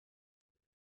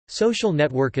Social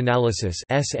network analysis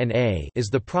 (SNA) is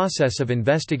the process of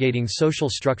investigating social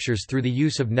structures through the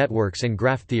use of networks and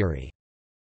graph theory.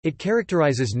 It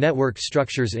characterizes network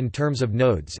structures in terms of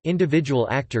nodes, individual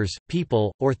actors,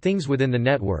 people, or things within the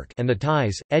network, and the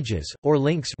ties, edges, or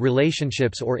links,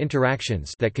 relationships or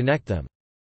interactions that connect them.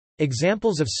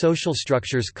 Examples of social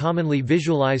structures commonly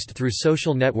visualized through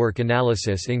social network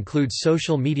analysis include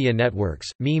social media networks,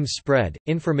 meme spread,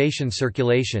 information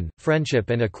circulation,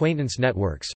 friendship and acquaintance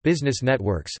networks, business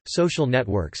networks, social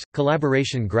networks,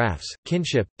 collaboration graphs,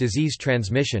 kinship, disease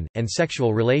transmission, and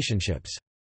sexual relationships.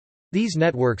 These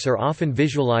networks are often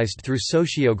visualized through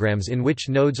sociograms in which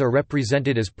nodes are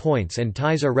represented as points and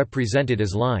ties are represented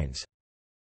as lines.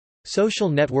 Social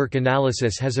network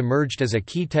analysis has emerged as a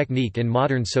key technique in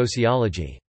modern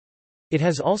sociology. It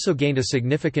has also gained a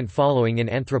significant following in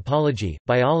anthropology,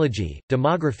 biology,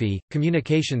 demography,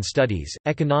 communication studies,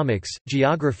 economics,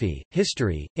 geography,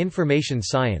 history, information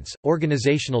science,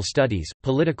 organizational studies,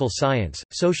 political science,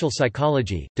 social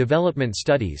psychology, development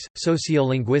studies,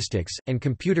 sociolinguistics, and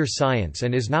computer science,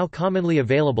 and is now commonly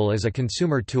available as a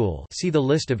consumer tool. See the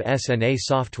list of SNA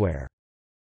software.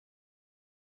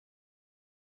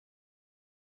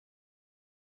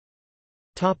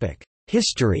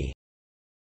 History.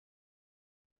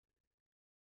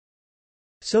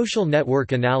 Social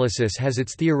network analysis has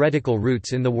its theoretical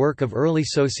roots in the work of early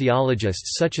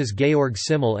sociologists such as Georg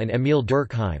Simmel and Emil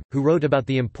Durkheim, who wrote about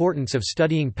the importance of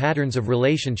studying patterns of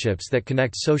relationships that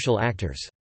connect social actors.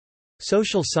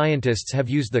 Social scientists have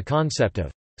used the concept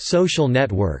of social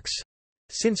networks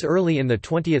since early in the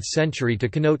 20th century to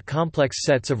connote complex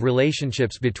sets of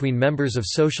relationships between members of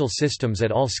social systems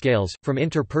at all scales, from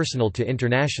interpersonal to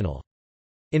international.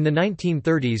 In the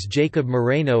 1930s, Jacob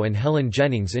Moreno and Helen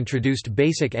Jennings introduced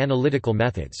basic analytical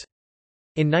methods.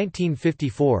 In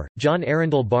 1954, John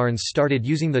Arundel Barnes started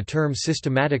using the term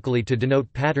systematically to denote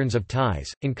patterns of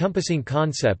ties, encompassing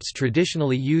concepts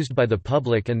traditionally used by the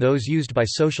public and those used by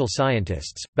social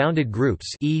scientists, bounded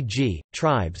groups e.g.,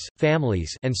 tribes,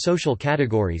 families, and social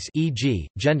categories e.g.,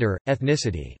 gender,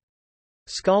 ethnicity.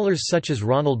 Scholars such as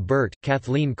Ronald Burt,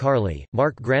 Kathleen Carley,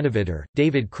 Mark Granovetter,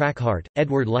 David Krackhart,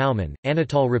 Edward Laumann,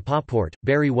 Anatole Rapoport,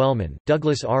 Barry Wellman,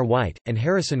 Douglas R. White, and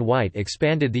Harrison White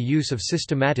expanded the use of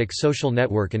systematic social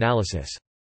network analysis.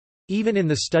 Even in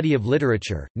the study of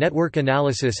literature, network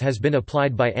analysis has been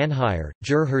applied by Anheuer,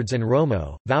 Gerhards and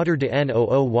Romo, Wouter de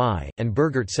Nooy, and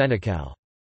Birgert Senecal.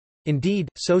 Indeed,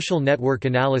 social network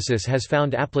analysis has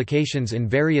found applications in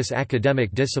various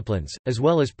academic disciplines, as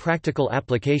well as practical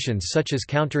applications such as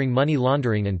countering money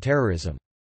laundering and terrorism.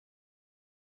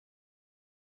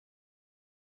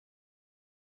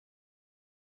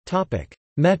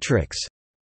 Metrics.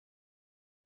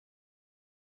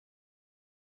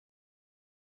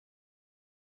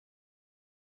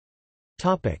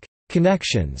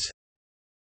 Connections.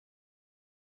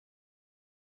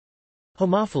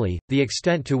 Homophily, the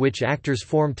extent to which actors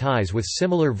form ties with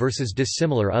similar versus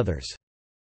dissimilar others.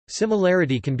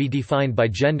 Similarity can be defined by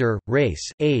gender, race,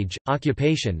 age,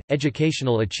 occupation,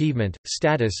 educational achievement,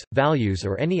 status, values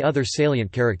or any other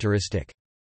salient characteristic.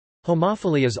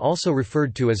 Homophily is also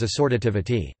referred to as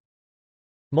assortativity.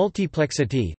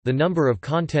 Multiplexity, the number of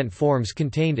content forms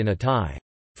contained in a tie.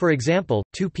 For example,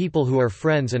 two people who are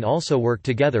friends and also work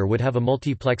together would have a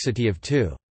multiplexity of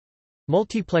 2.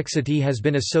 Multiplexity has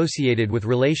been associated with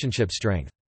relationship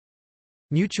strength.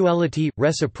 Mutuality,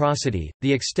 reciprocity,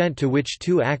 the extent to which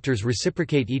two actors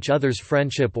reciprocate each other's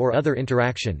friendship or other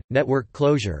interaction. Network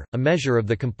closure, a measure of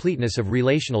the completeness of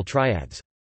relational triads.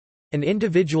 An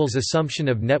individual's assumption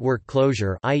of network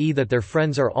closure, i.e. that their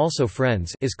friends are also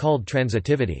friends, is called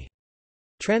transitivity.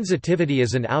 Transitivity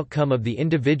is an outcome of the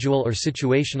individual or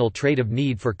situational trait of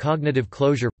need for cognitive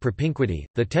closure, propinquity,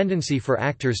 the tendency for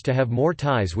actors to have more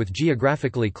ties with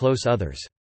geographically close others.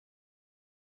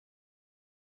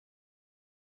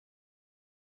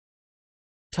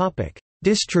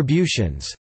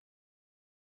 Distributions.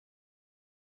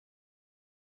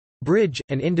 Bridge,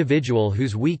 an individual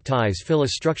whose weak ties fill a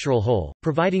structural hole,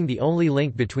 providing the only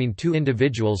link between two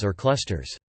individuals or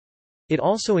clusters. It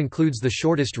also includes the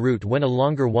shortest route when a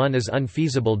longer one is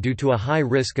unfeasible due to a high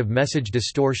risk of message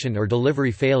distortion or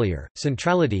delivery failure.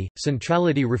 Centrality.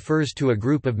 Centrality refers to a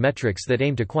group of metrics that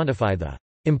aim to quantify the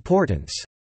importance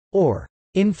or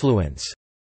influence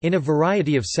in a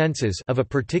variety of senses of a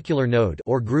particular node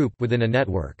or group within a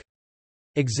network.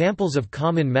 Examples of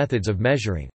common methods of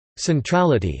measuring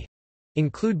centrality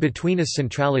include betweenus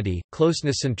centrality,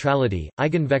 closeness centrality,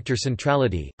 eigenvector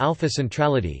centrality, alpha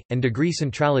centrality, and degree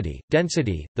centrality.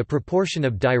 Density, the proportion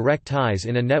of direct ties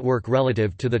in a network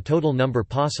relative to the total number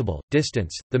possible.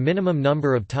 Distance, the minimum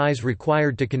number of ties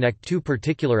required to connect two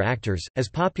particular actors, as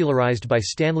popularized by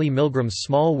Stanley Milgram's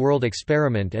small world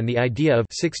experiment and the idea of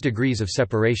 6 degrees of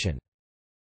separation.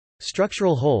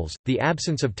 Structural holes, the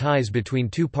absence of ties between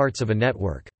two parts of a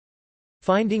network.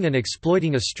 Finding and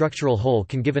exploiting a structural hole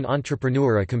can give an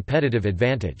entrepreneur a competitive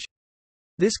advantage.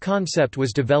 This concept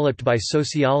was developed by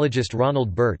sociologist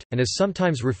Ronald Burt, and is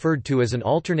sometimes referred to as an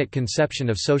alternate conception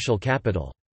of social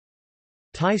capital.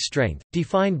 Tie strength,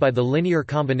 defined by the linear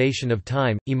combination of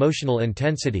time, emotional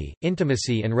intensity,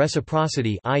 intimacy and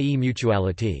reciprocity, i.e.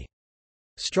 mutuality.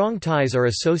 Strong ties are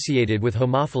associated with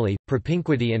homophily,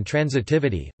 propinquity and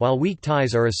transitivity, while weak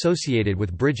ties are associated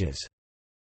with bridges.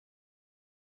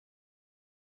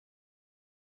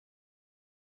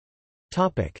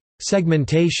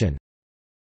 Segmentation.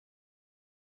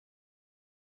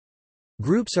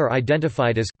 Groups are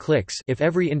identified as cliques if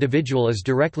every individual is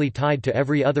directly tied to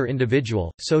every other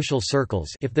individual, social circles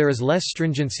if there is less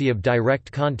stringency of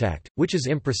direct contact, which is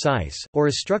imprecise, or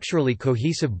as structurally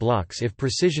cohesive blocks if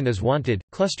precision is wanted.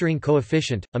 Clustering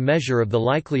coefficient, a measure of the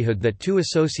likelihood that two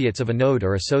associates of a node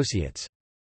are associates.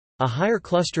 A higher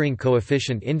clustering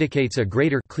coefficient indicates a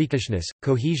greater cliquishness,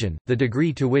 cohesion, the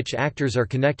degree to which actors are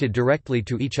connected directly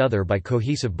to each other by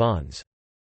cohesive bonds.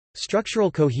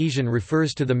 Structural cohesion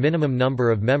refers to the minimum number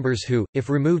of members who, if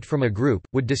removed from a group,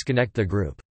 would disconnect the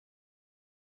group.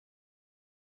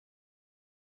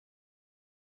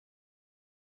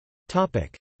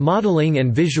 Modeling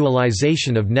and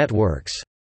visualization of networks.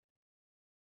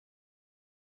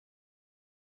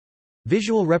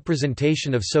 Visual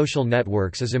representation of social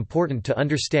networks is important to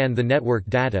understand the network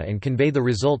data and convey the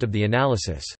result of the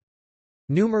analysis.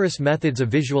 Numerous methods of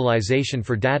visualization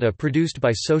for data produced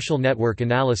by social network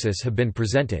analysis have been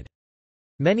presented.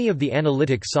 Many of the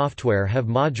analytic software have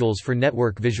modules for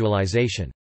network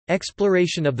visualization.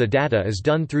 Exploration of the data is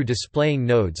done through displaying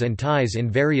nodes and ties in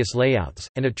various layouts,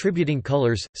 and attributing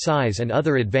colors, size and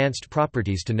other advanced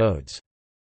properties to nodes.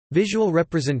 Visual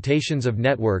representations of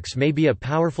networks may be a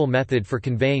powerful method for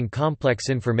conveying complex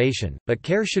information, but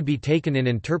care should be taken in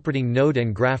interpreting node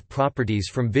and graph properties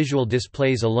from visual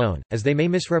displays alone, as they may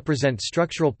misrepresent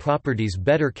structural properties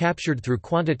better captured through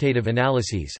quantitative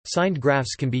analyses. Signed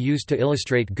graphs can be used to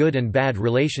illustrate good and bad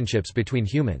relationships between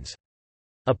humans.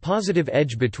 A positive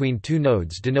edge between two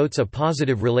nodes denotes a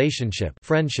positive relationship,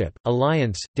 friendship,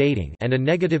 alliance, dating, and a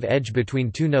negative edge between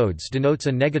two nodes denotes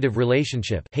a negative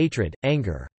relationship, hatred,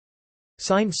 anger.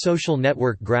 Signed social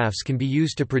network graphs can be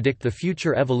used to predict the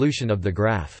future evolution of the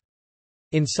graph.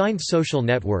 In signed social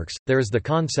networks, there is the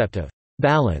concept of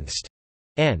balanced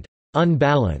and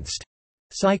unbalanced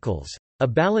cycles. A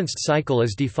balanced cycle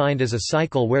is defined as a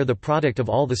cycle where the product of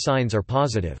all the signs are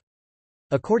positive.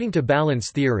 According to balance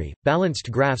theory,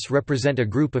 balanced graphs represent a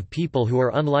group of people who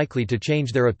are unlikely to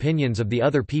change their opinions of the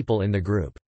other people in the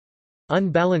group.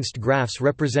 Unbalanced graphs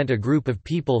represent a group of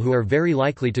people who are very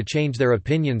likely to change their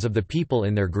opinions of the people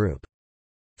in their group.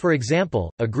 For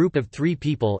example, a group of 3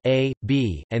 people A,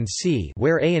 B, and C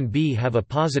where A and B have a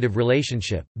positive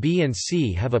relationship, B and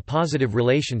C have a positive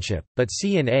relationship, but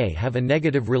C and A have a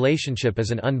negative relationship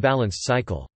is an unbalanced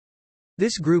cycle.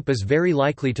 This group is very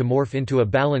likely to morph into a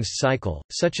balanced cycle,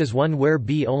 such as one where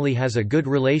B only has a good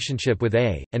relationship with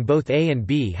A, and both A and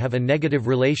B have a negative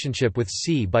relationship with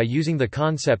C. By using the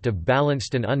concept of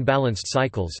balanced and unbalanced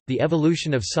cycles, the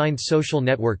evolution of signed social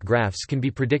network graphs can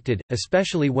be predicted,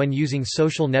 especially when using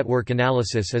social network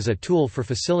analysis as a tool for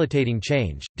facilitating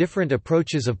change. Different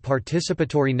approaches of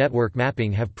participatory network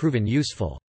mapping have proven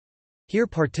useful. Here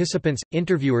participants,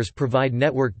 interviewers provide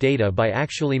network data by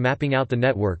actually mapping out the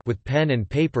network with pen and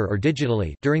paper or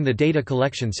digitally during the data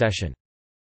collection session.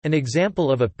 An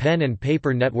example of a pen and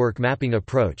paper network mapping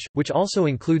approach, which also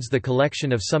includes the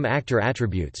collection of some actor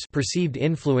attributes, perceived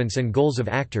influence and goals of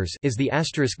actors, is the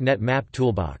 *net map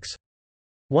toolbox.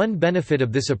 One benefit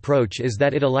of this approach is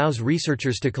that it allows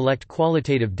researchers to collect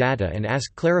qualitative data and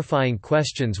ask clarifying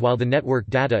questions while the network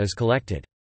data is collected.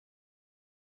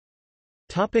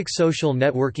 Social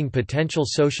networking potential.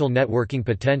 Social networking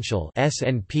potential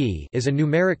 (SNP) is a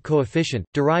numeric coefficient,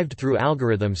 derived through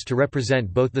algorithms to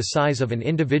represent both the size of an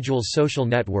individual's social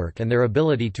network and their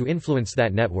ability to influence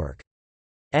that network.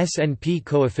 SNP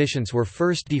coefficients were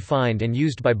first defined and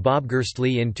used by Bob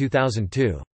Gerstley in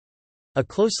 2002. A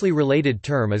closely related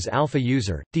term is alpha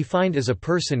user, defined as a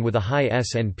person with a high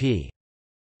SNP.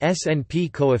 S&P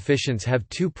coefficients have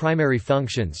two primary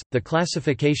functions, the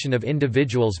classification of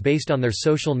individuals based on their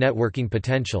social networking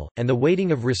potential, and the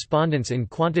weighting of respondents in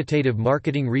quantitative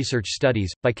marketing research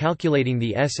studies. By calculating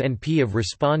the S&P of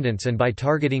respondents and by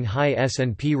targeting high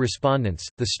S&P respondents,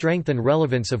 the strength and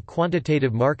relevance of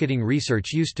quantitative marketing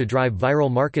research used to drive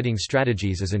viral marketing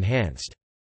strategies is enhanced.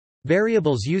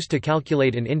 Variables used to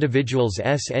calculate an individual's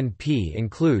S&P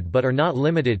include but are not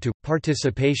limited to,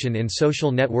 participation in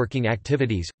social networking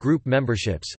activities, group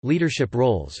memberships, leadership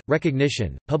roles,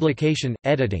 recognition, publication,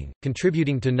 editing,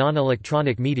 contributing to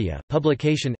non-electronic media,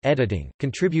 publication, editing,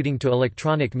 contributing to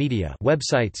electronic media,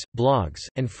 websites, blogs,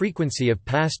 and frequency of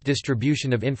past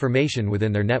distribution of information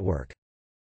within their network.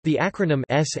 The acronym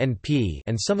S&P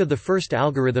and some of the first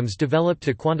algorithms developed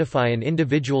to quantify an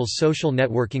individual's social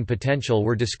networking potential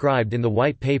were described in the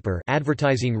white paper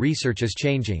Advertising Research is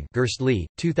Changing, Gerst-Lee,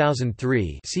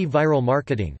 2003. See Viral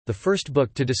Marketing, the first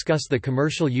book to discuss the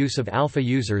commercial use of alpha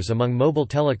users among mobile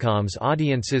telecoms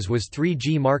audiences was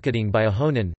 3G Marketing by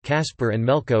Ahonen, Kasper and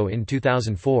Melko in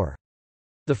 2004.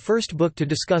 The first book to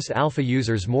discuss alpha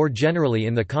users more generally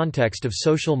in the context of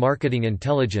social marketing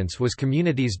intelligence was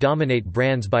Communities Dominate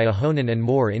Brands by Ahonen and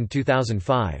Moore in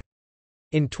 2005.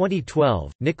 In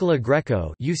 2012, Nicola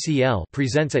Greco (UCL)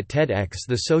 presents at TEDx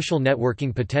the social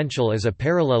networking potential as a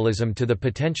parallelism to the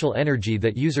potential energy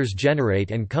that users generate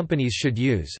and companies should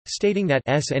use, stating that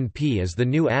S&P is the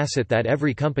new asset that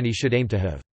every company should aim to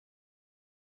have.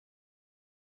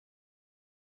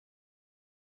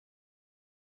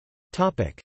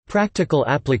 Practical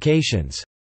applications.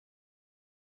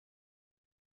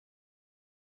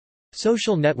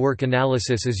 Social network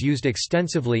analysis is used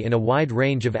extensively in a wide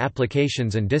range of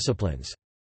applications and disciplines.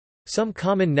 Some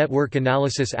common network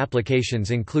analysis applications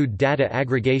include data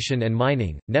aggregation and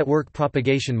mining, network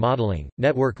propagation modeling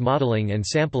and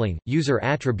sampling, user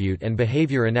attribute and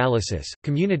behavior analysis,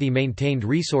 community-maintained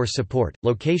resource support,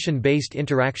 location-based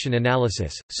interaction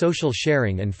analysis, social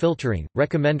sharing and filtering,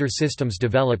 recommender systems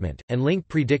development, and link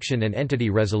prediction and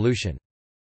entity resolution.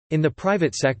 In the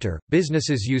private sector,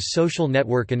 businesses use social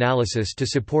network analysis to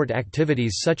support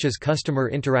activities such as customer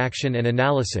interaction and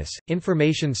analysis,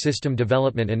 information system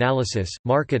development analysis,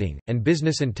 marketing, and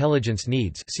business intelligence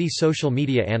needs. See social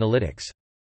media analytics.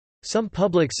 Some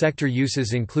public sector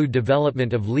uses include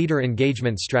development of leader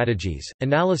engagement strategies,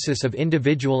 analysis of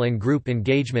individual and group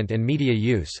engagement and media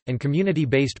use, and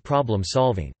community-based problem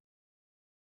solving.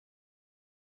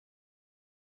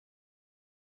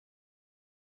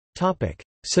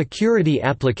 Security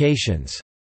applications.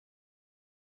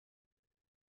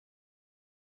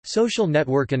 Social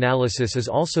network analysis is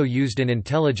also used in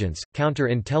intelligence,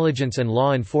 counter-intelligence and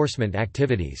law enforcement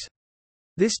activities.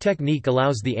 This technique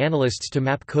allows the analysts to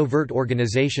map covert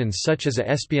organizations such as a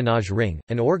espionage ring,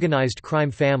 an organized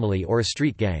crime family or a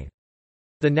street gang.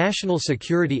 The National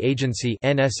Security Agency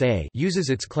 (NSA) uses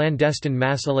its clandestine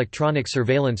mass electronic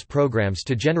surveillance programs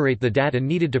to generate the data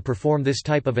needed to perform this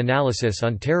type of analysis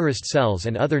on terrorist cells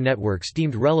and other networks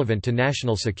deemed relevant to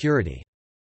national security.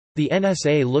 The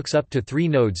NSA looks up to 3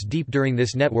 nodes deep during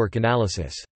this network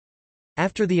analysis.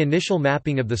 After the initial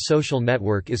mapping of the social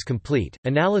network is complete,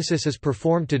 analysis is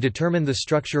performed to determine the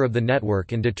structure of the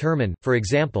network and determine, for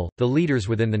example, the leaders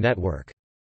within the network.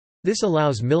 This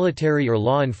allows military or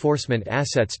law enforcement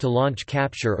assets to launch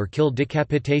capture or kill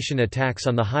decapitation attacks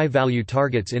on the high-value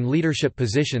targets in leadership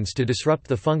positions to disrupt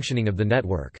the functioning of the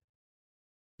network.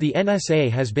 The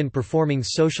NSA has been performing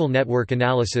social network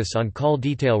analysis on call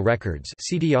detail records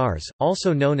 (CDRs),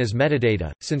 also known as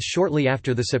metadata, since shortly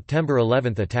after the September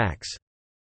 11 attacks.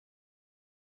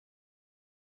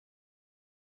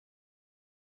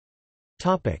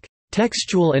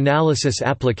 Textual analysis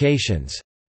applications.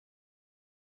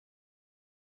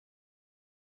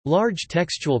 Large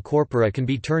textual corpora can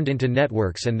be turned into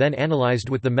networks and then analyzed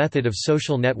with the method of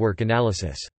social network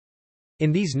analysis.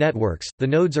 In these networks, the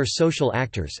nodes are social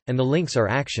actors, and the links are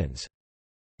actions.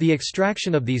 The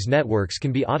extraction of these networks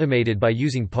can be automated by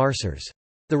using parsers.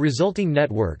 The resulting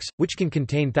networks, which can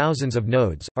contain thousands of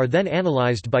nodes, are then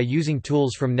analyzed by using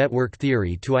tools from network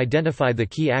theory to identify the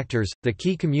key actors, the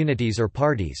key communities or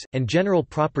parties, and general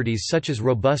properties such as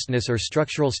robustness or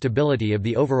structural stability of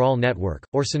the overall network,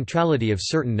 or centrality of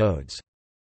certain nodes.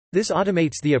 This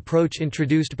automates the approach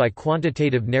introduced by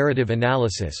quantitative narrative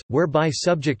analysis, whereby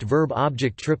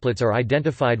subject-verb-object triplets are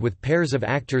identified with pairs of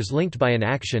actors linked by an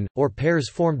action, or pairs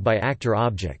formed by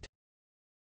actor-object.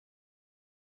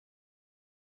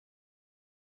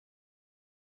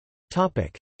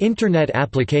 Internet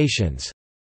applications.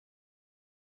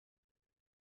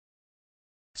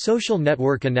 Social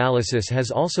network analysis has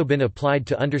also been applied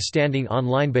to understanding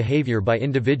online behavior by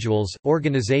individuals,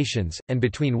 organizations, and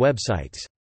between websites.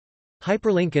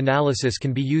 Hyperlink analysis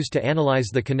can be used to analyze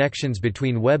the connections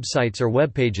between websites or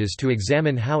webpages to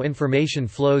examine how information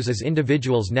flows as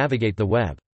individuals navigate the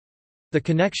web. The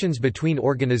connections between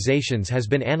organizations has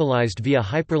been analyzed via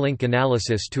hyperlink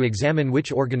analysis to examine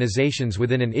which organizations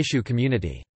within an issue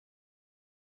community.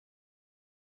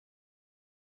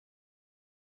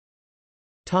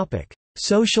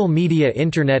 Social media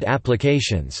Internet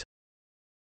applications.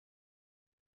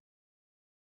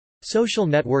 Social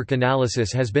network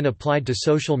analysis has been applied to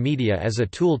social media as a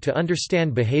tool to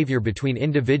understand behavior between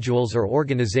individuals or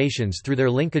organizations through their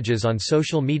linkages on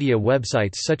social media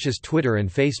websites such as Twitter and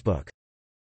Facebook.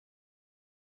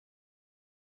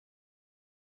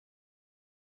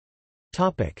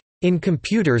 In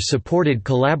computer-supported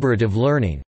collaborative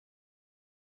learning.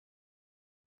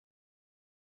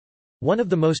 One of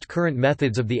the most current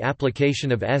methods of the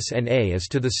application of SNA is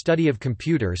to the study of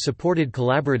computer-supported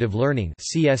collaborative learning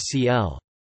 (CSCL).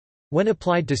 When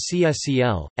applied to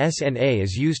CSCL, SNA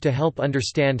is used to help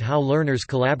understand how learners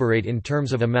collaborate in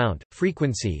terms of amount,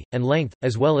 frequency, and length,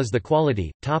 as well as the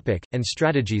quality, topic, and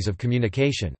strategies of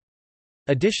communication.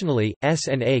 Additionally,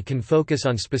 SNA can focus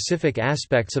on specific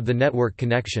aspects of the network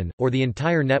connection, or the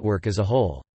entire network as a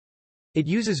whole. It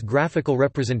uses graphical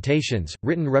representations,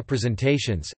 written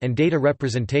representations, and data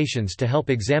representations to help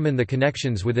examine the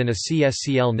connections within a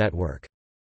CSCL network.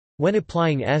 When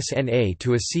applying SNA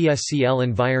to a CSCL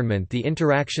environment, the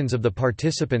interactions of the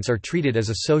participants are treated as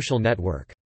a social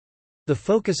network. The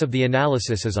focus of the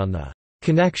analysis is on the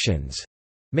connections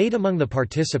made among the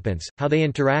participants, how they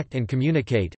interact and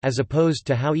communicate, as opposed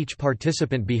to how each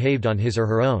participant behaved on his or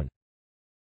her own.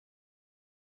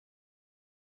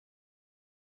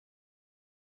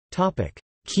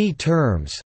 Key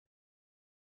terms.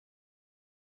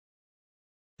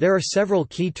 There are several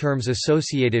key terms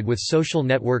associated with social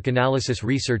network analysis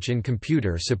research in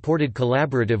computer-supported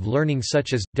collaborative learning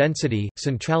such as, density,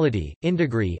 centrality,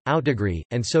 in-degree, out-degree,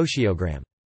 and sociogram.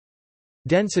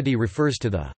 Density refers to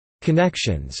the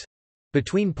connections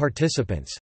between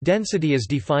participants. Density is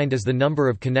defined as the number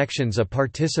of connections a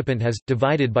participant has,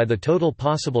 divided by the total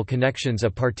possible connections a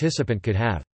participant could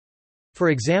have. For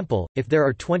example, if there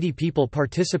are 20 people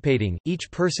participating,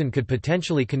 each person could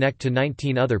potentially connect to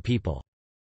 19 other people.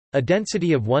 A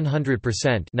density of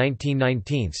 100%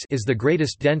 19/19 is the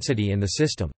greatest density in the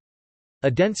system. A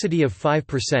density of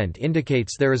 5%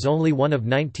 indicates there is only one of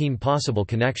 19 possible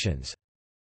connections.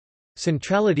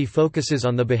 Centrality focuses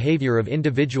on the behavior of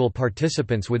individual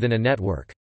participants within a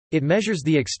network. It measures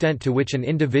the extent to which an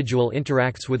individual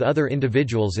interacts with other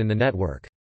individuals in the network.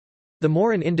 The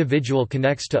more an individual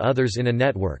connects to others in a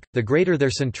network, the greater their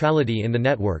centrality in the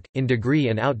network. In-degree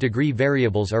and out-degree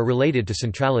variables are related to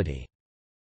centrality.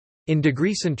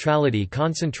 In-degree centrality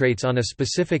concentrates on a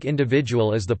specific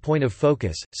individual as the point of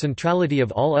focus. Centrality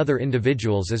of all other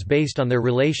individuals is based on their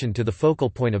relation to the focal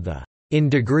point of the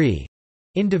in-degree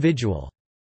individual.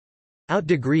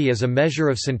 Out-degree is a measure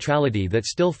of centrality that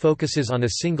still focuses on a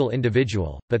single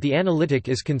individual, but the analytic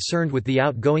is concerned with the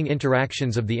outgoing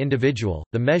interactions of the individual.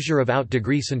 The measure of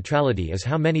out-degree centrality is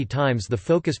how many times the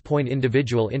focus point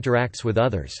individual interacts with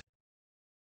others.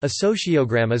 A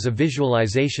sociogram is a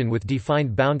visualization with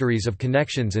defined boundaries of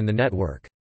connections in the network.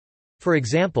 For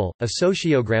example, a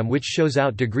sociogram which shows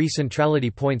out-degree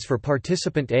centrality points for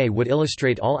participant A would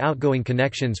illustrate all outgoing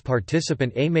connections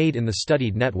participant A made in the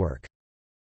studied network.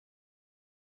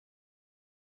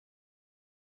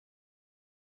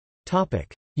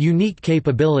 Unique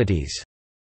capabilities.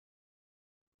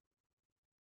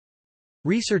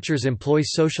 Researchers employ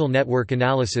social network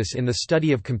analysis in the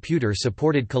study of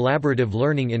computer-supported collaborative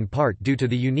learning in part due to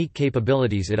the unique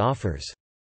capabilities it offers.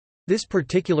 This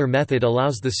particular method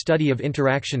allows the study of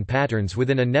interaction patterns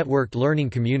within a networked learning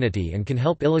community and can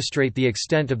help illustrate the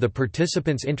extent of the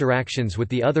participants' interactions with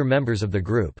the other members of the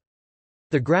group.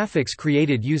 The graphics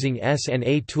created using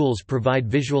SNA tools provide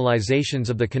visualizations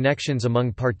of the connections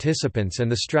among participants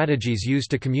and the strategies used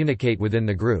to communicate within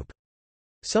the group.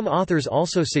 Some authors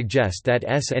also suggest that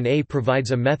SNA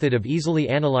provides a method of easily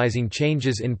analyzing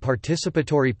changes in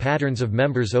participatory patterns of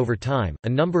members over time. A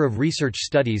number of research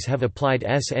studies have applied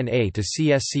SNA to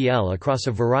CSCL across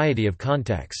a variety of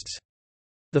contexts.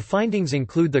 The findings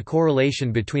include the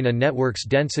correlation between a network's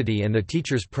density and the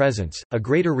teacher's presence, a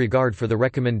greater regard for the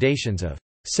recommendations of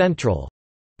central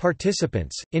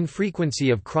participants, infrequency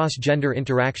of cross-gender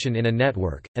interaction in a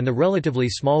network, and the relatively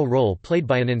small role played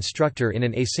by an instructor in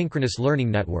an asynchronous learning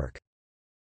network.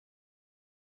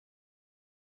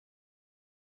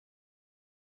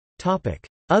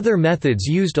 Other methods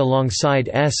used alongside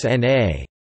SNA.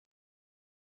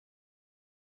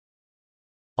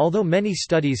 Although many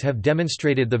studies have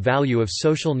demonstrated the value of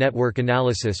social network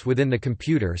analysis within the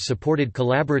computer-supported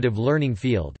collaborative learning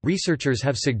field, researchers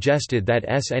have suggested that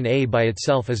SNA by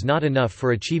itself is not enough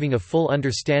for achieving a full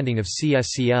understanding of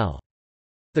CSCL.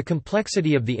 The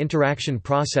complexity of the interaction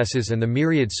processes and the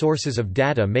myriad sources of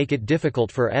data make it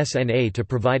difficult for SNA to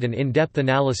provide an in-depth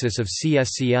analysis of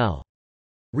CSCL.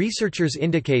 Researchers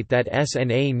indicate that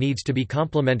SNA needs to be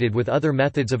complemented with other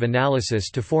methods of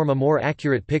analysis to form a more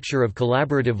accurate picture of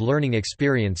collaborative learning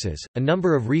experiences. A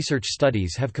number of research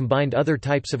studies have combined other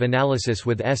types of analysis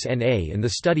with SNA in the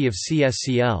study of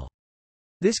CSCL.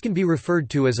 This can be referred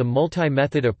to as a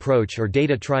multi-method approach or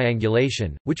data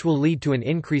triangulation, which will lead to an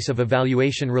increase of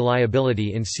evaluation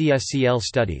reliability in CSCL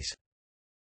studies.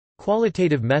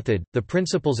 Qualitative method. The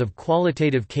principles of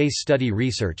qualitative case study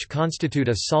research constitute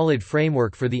a solid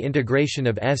framework for the integration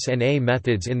of SNA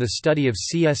methods in the study of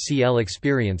CSCL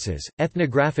experiences.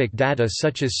 Ethnographic data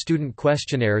such as student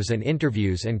questionnaires and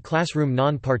interviews and classroom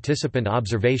non-participant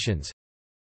observations.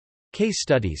 Case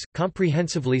studies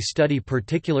comprehensively study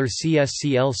particular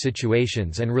CSCL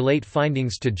situations and relate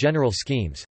findings to general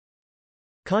schemes.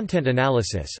 Content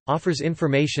analysis offers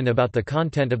information about the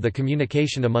content of the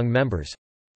communication among members.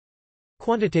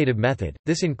 Quantitative method.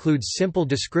 This includes simple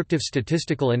descriptive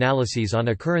statistical analyses on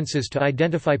occurrences to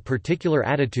identify particular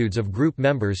attitudes of group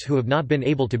members who have not been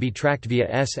able to be tracked via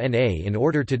SNA in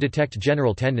order to detect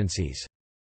general tendencies.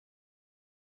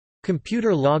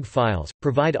 Computer log files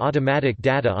provide automatic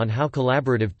data on how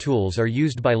collaborative tools are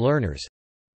used by learners.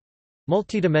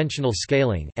 Multidimensional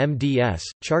scaling (MDS)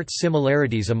 charts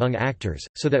similarities among actors,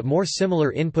 so that more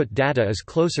similar input data is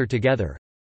closer together.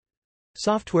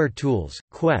 Software tools,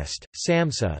 Quest,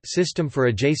 SAMSA System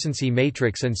for Adjacency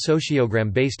Matrix and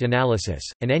Sociogram-based analysis,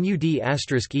 and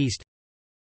NUD**East.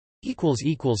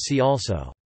 See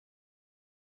also